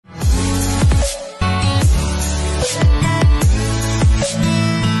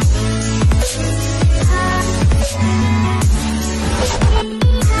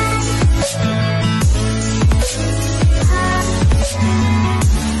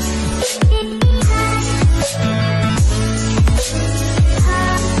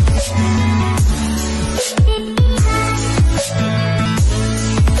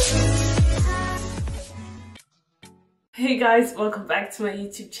guys, welcome back to my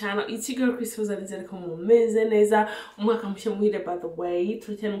YouTube channel. It's your girl Chris Neza umwaka mushya muhire. By the way,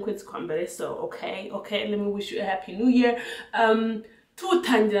 turutene mukwezi kwa mbere, so okay, let me wish you a happy new year.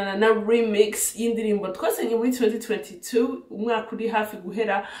 Tutangirana na remix y'indirimbo twasanye muri 2022 umwaka uri hafi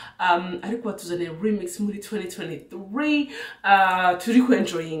guhera, ariko batuzaniye remix muri 2023 turi ku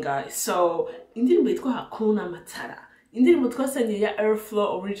enjoying guys. So indirimbo yitwa Hakuna Matata. Indirimbo twasanye ya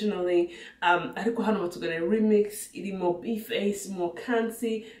Airflow originally, ariko hano batugana remix irimo B-Face, mo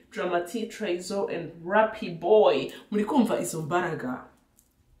Kanzie, Rappy, Trey and Rappy boy. Muri kumva izo mbaraga.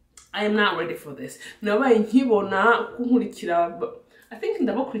 I am not ready for this. Nabaye nkibona kunkurikira, I think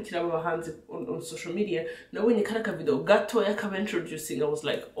ndabakurikira abahanzi on social media, nabonye karaka video gato yakaba introducing. I was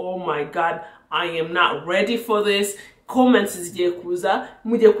like, oh my god, I am not ready for this. Comments zigiye kuza,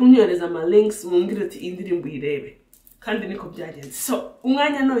 mugiye kunyohereza ama links mumbwire ati indirimbo irebe. Kandi niko byagenze. So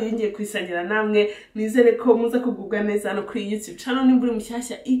umwanya no yingiye kwisangira namwe, nizere ko muza kugubwa neza no kuri YouTube channel. Nimburi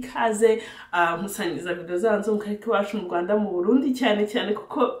mushyashya ikaze musangiza video zanzo mukariko wacu mu Rwanda mu Burundi cyane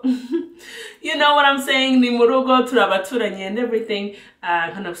kuko you know what I'm saying, ni mu rugo turabaturanye and everything.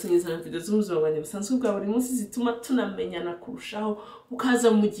 Kana gusangiza video z'umuzwa wanjye busanzwe bwa buri munsi zituma tunamenyana kurushaho,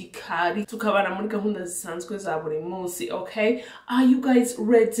 ukaza mu gikari tukabana muri gahunda zisanzwe za buri munsi. Okay, are you guys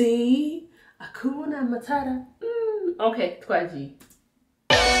ready? Hakuna Matata. Okay, twaji.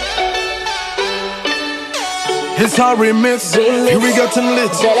 It's our remix. Here we got some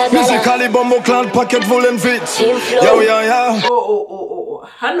lit. Musically bombo clan packet full and fit. Yeah. Oh.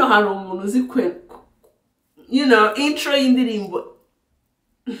 Hano umuntu uzikwe. You know, intro y'indirimbo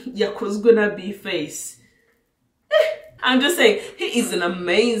yakozwe na B-Face. I'm just saying, he is an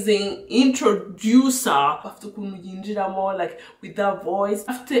amazing introducer. After kuntu yinjiramo, like with that voice,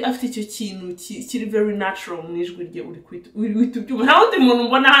 after icyo kintu kiri very natural nijwi rye uri kwitubyuma. Nta wundi muntu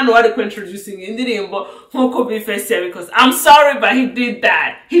mbona hano wari ku introducing indirimbo nkuko B-Face, because I'm sorry but he did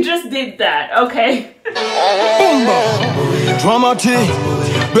that. He just did that, okay? Dramatic,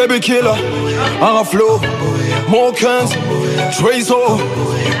 baby killer, flow, more Kanzie, Trey,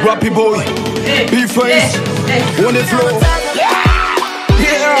 Rappy boy, B-Face, on the floor. Yeah.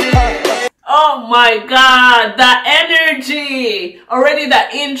 Oh my god, that energy! Already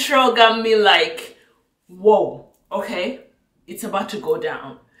that intro got me like, whoa, okay, it's about to go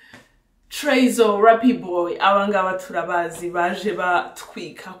down. Trey, Rappy boy, abangaba turabazi baje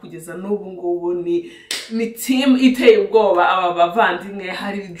batwika kugeza n'ubu ngubu ni team iteye ubwoba. Aba bavandimwe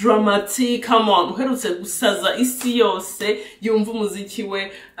hari dramatic, come on, uherutse gusaza isi yose yumva umuziki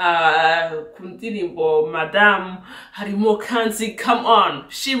we ku ndirimbo Madam, harimo Kanzie, come on,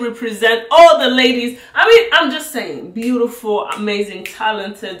 she represent all the ladies. I mean, I'm just saying, beautiful, amazing,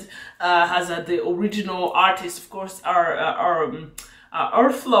 talented, has the original artist, of course,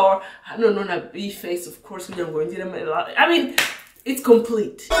 our floor. No, B-Face, of course. I mean, it's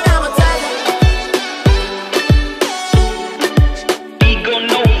complete.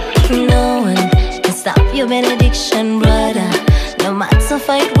 No one can stop your benediction, brother. No matter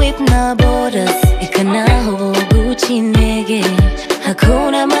fight with no borders. Ikanaho Gucci nege,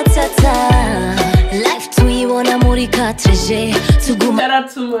 Hakuna Matata. Life tuibona muri katreje. Shout out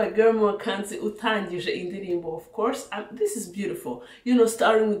to my girl mo Kanzie utangije indirimbo, of course. This is beautiful. You know,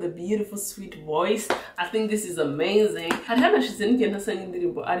 starting with a beautiful sweet voice. I think this is amazing. Hadana she's in Kenya sang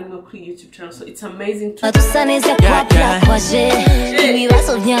indirimbo arimo kuri YouTube channel, so it's amazing to Them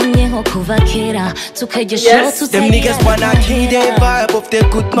niggas wanna kill the vibe of the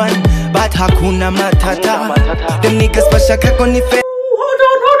good man, but Hakuna Matata. Them niggas bashaka koni fe. Hold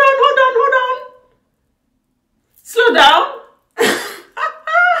on. Slow down.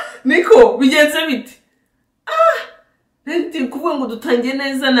 Nico, bigenze bite? Nti kuvuga ngo dutangiye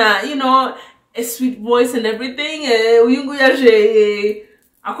neza na, you know, a sweet voice and everything. Uyu nguyu yaje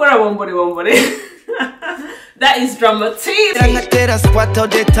akora bombore. That is dramatic.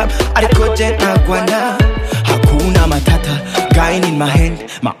 Hakuna Matata, guy in my hand,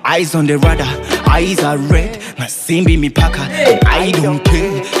 my eyes on the radar, eyes are red, my simbi mi paka, I don't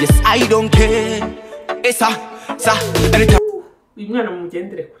care, yes I don't care. Esa, anytime. Imwana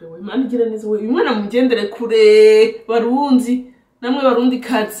mugendere kure we, Imana igira neza we, imwana mugendere kure barunzi, namwe barundi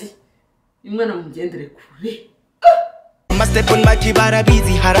kazi, imwana mugendere kure. Step on my kibara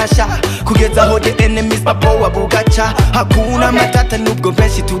busy harasha kugeza ho the enemies bapowa bugacha. Hakuna Matata nubwo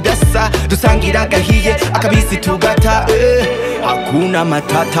benshi tudasa dusangira gahiye akabisi tugata. Hakuna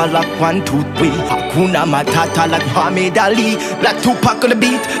Matata like 1 2 3. Hakuna Matata like Muhammad Ali, like Tupac on the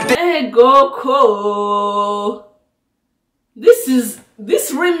beat. Goko.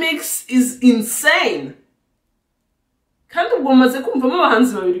 This remix is insane. Kandi ubwo maze kumva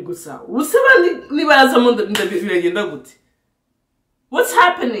abahanzi babiri gusa. Ubuse bandi nibaza mu ndabiragenda gute? What's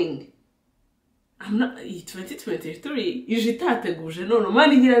happening? I'm not 2023. Ijitateguje no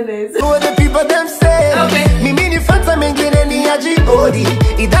mani gira neza. What the people them say. Okay. Me mean fans I'm getting any agibody.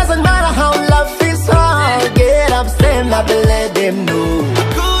 It doesn't matter how life is hard. Get up, stand up and let them know.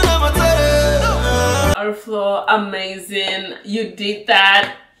 HAKUNA Matata. Our flow, amazing. You did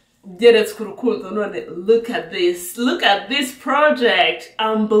that. Look at this. Look at this project.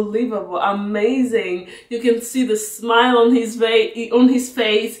 Unbelievable. Amazing. You can see the smile on his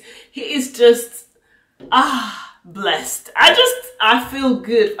face. He is just blessed. I feel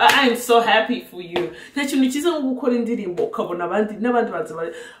good. I am so happy for you. That you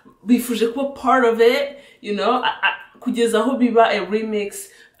know, part of it, you know, kugeza aho biba a remix.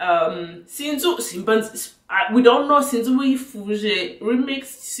 We don't know since we fuje remix,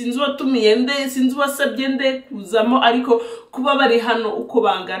 since watumiye nde, since wasabye nde kuzamo, ariko kuba bari hano uko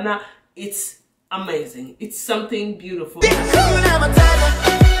bangana, it's amazing. It's something beautiful.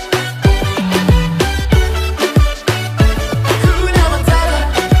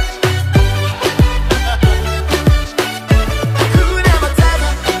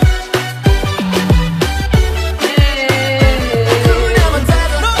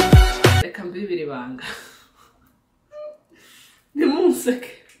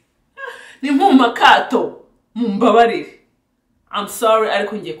 Makato mumbabarire. I'm sorry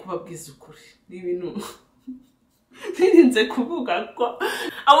ariko ngiye kubabwiza ukuri n'ibintu nirinze kuvuga ko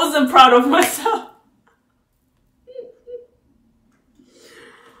I wasn't proud of myself.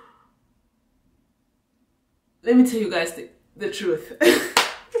 Let me tell you guys the truth.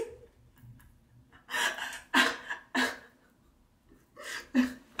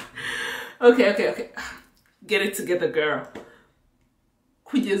 Okay. Get it together, girl.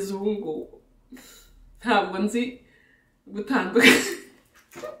 Kugeza ubu ngubu ntabwo nzi gutandukanya.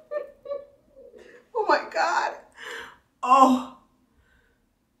 Oh my god.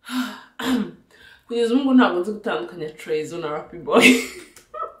 Kugeza ubu ngubu ntabwo nzi gutandukanya Trey na Rappy boy.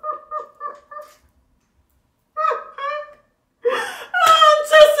 I'm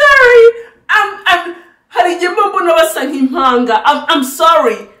so sorry. Hari igihe mbona basa nk'impanga.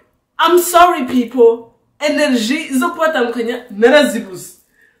 I'm sorry people. Energy zo kubatandukanya narazibuze.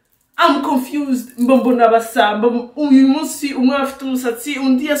 I'm confused. Mbona basamba uyu munsi umwe afite umusatsi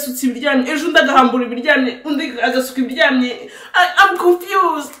undi yasutse ibiryamye ejo ndagahambura ibiryamye undi agasuka ibiryamye. I'm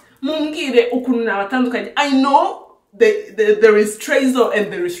confused. Mumbwire ukuntu nabatandukanye. I know there is Trey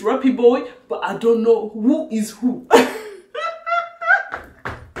and there is Rappy boy, but I don't know who is who.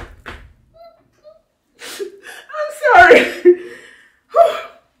 I'm sorry.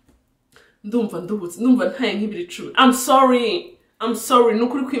 Ndumva ntaye nk'ibiri true. I'm sorry.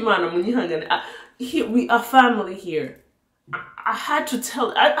 Nukuri kw'Imana munyihangane. We are family here. I had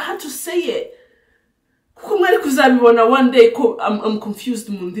to say it. Kuko mwari kuzabibona one day ko I'm confused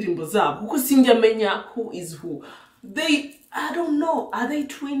mu ndirimbo zabo. Kuko sinjya menya who is who. I don't know. Are they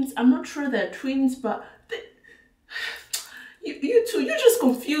twins? I'm not sure they're twins, but you two, you just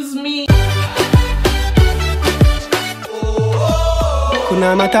confuse me.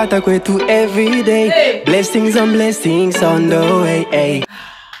 HAKUNA Matata kwetu every day. Hey. Blessings on blessings on the way. Hey.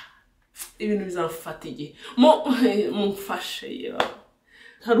 Ibintu bizamfatiye. Mumfashe yo.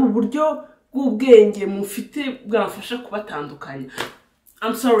 Hari uburyo bw'ubwenge mufite bwamfasha kubatandukanya.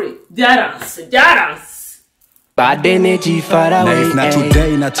 I'm sorry. Byaranse. Bad energy far away. Now if not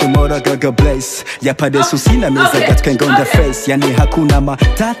today, not tomorrow, God bless. Yapade susina meza gatkenga on the face. Yani hakuna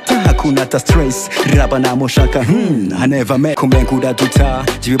matata, hakuna ta stress. Raba na moshaka, I never met kumenkura duta.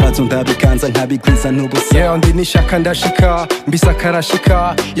 Jibibazo ndabikanza nkabikwiza n'ubusa. Yeah, undi nishaka ndashika, mbisa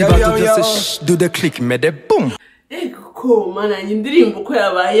karashika. Ibatu byose do the click, mede boom. Ko mana indirimbo ko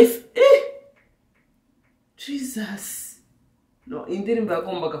yabaye Jesus. No, indirimbo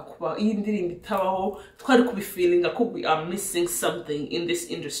yagombaga kuba indirimbo itabaho twari kubifeelinga ko we are missing something in this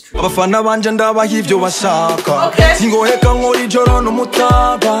industry. Abafana banje ndabaha ivyo bashaka. Okay. Singoheka nkora ijoro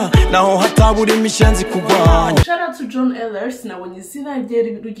n'umutaga naho hatabura imishenzi kugwanya. Shout out to John Ellers nabonye izina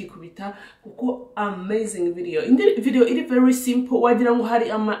rye rugikubita kuko amazing video. Indi video iri very simple wagira ngo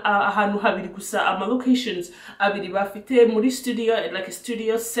hari ahantu habiri gusa ama locations abiri bafite muri studio, like a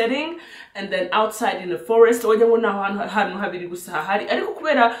studio setting, and then outside in the forest wagira ngo naho ahantu habiri gusa hari ariko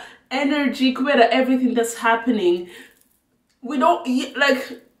kubera energy, kubera everything that's happening, we don't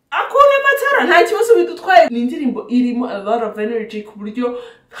like HAKUNA Matata nta kibazo bidutwaye. Ni indirimbo irimo a lot of energy ku buryo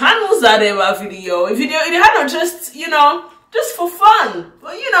hano uzareba video iri hano just, you know, just for fun,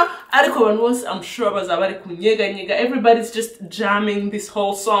 but you know, ariko abantu bose I'm sure bazaba bari kunyeganyega. Everybody's just jamming this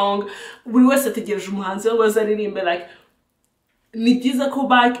whole song. Buri wese ategereje umuhanzi ngo azaririmbe. Like ni byiza ko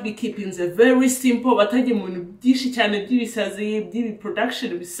back keeping very simple, batagiye mu byinshi cyane by'ibisazi by'ibi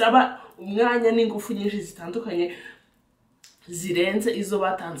production bisaba umwanya n'ingufu nyinshi zitandukanye zirenze izo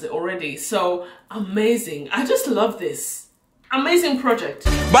batanze already. So amazing. I just love this. Amazing project.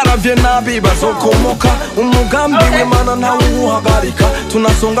 Baravye nabi bazokomoka umugambi w'Imana ntawe uhagarika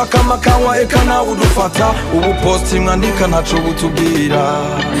tunasonga kama kawa eka nawe udufata ubu post mwandika ntaco butubwira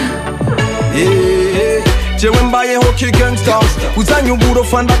jewe mbayeho ki gangster uzanye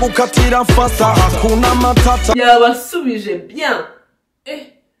uburofa ndagukatira fasta hakuna matata yabasubije bien.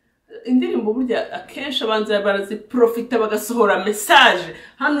 Indirimbo burya akenshi abanza baraziprofita bagasohora message.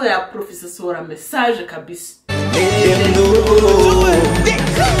 Hano ya profisa sohora message kabisa.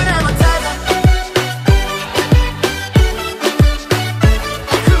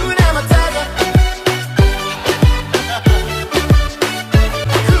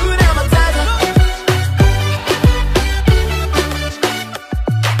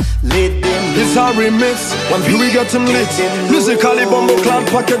 It's a remix, when we get them lit. Musically bombo clan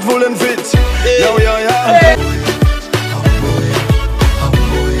packet full and fit. Yo, yo, yo.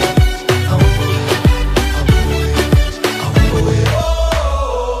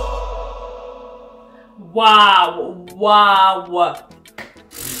 Wow, wow.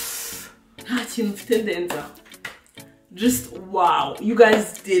 Just wow. You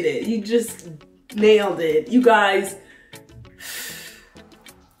guys did it. You just nailed it. You guys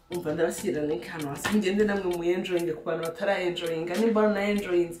ndabashyira n'ikano ngende namwe mu enjoying ku bantu batara enjoying nimba na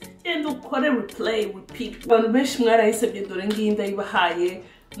enjoying genda ukore replay repeat. Abantu benshi mwarayisabye dore nginda yibahaye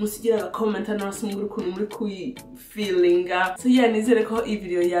musigira comment anase muri kuntu muri kuyi feelinga. So yeah, nizere ko iyi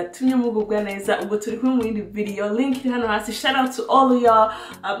video yatumye mugubwa neza ubwo turi kumwe mu yindi video. Link iri hano hasi. Shout out to all of y'all.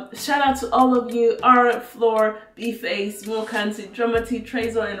 Shout out to all of you. Floor, B-Face, Kanzie, Dramati, Trey,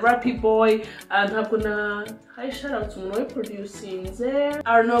 and Rappy Boy. And HAKUNA. Hi, shout out to Moy producing there.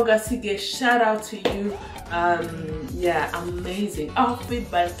 Arno Gasige, shout out to you. Yeah, amazing outfit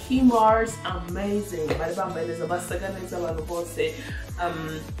by Kimars, amazing.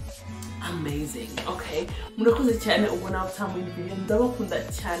 Amazing. Okay, murakoze cyane ubona utamu video ndabakunda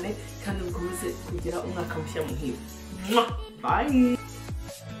cyane kandi mukomeze kugira umwaka mushya muhire. Bye.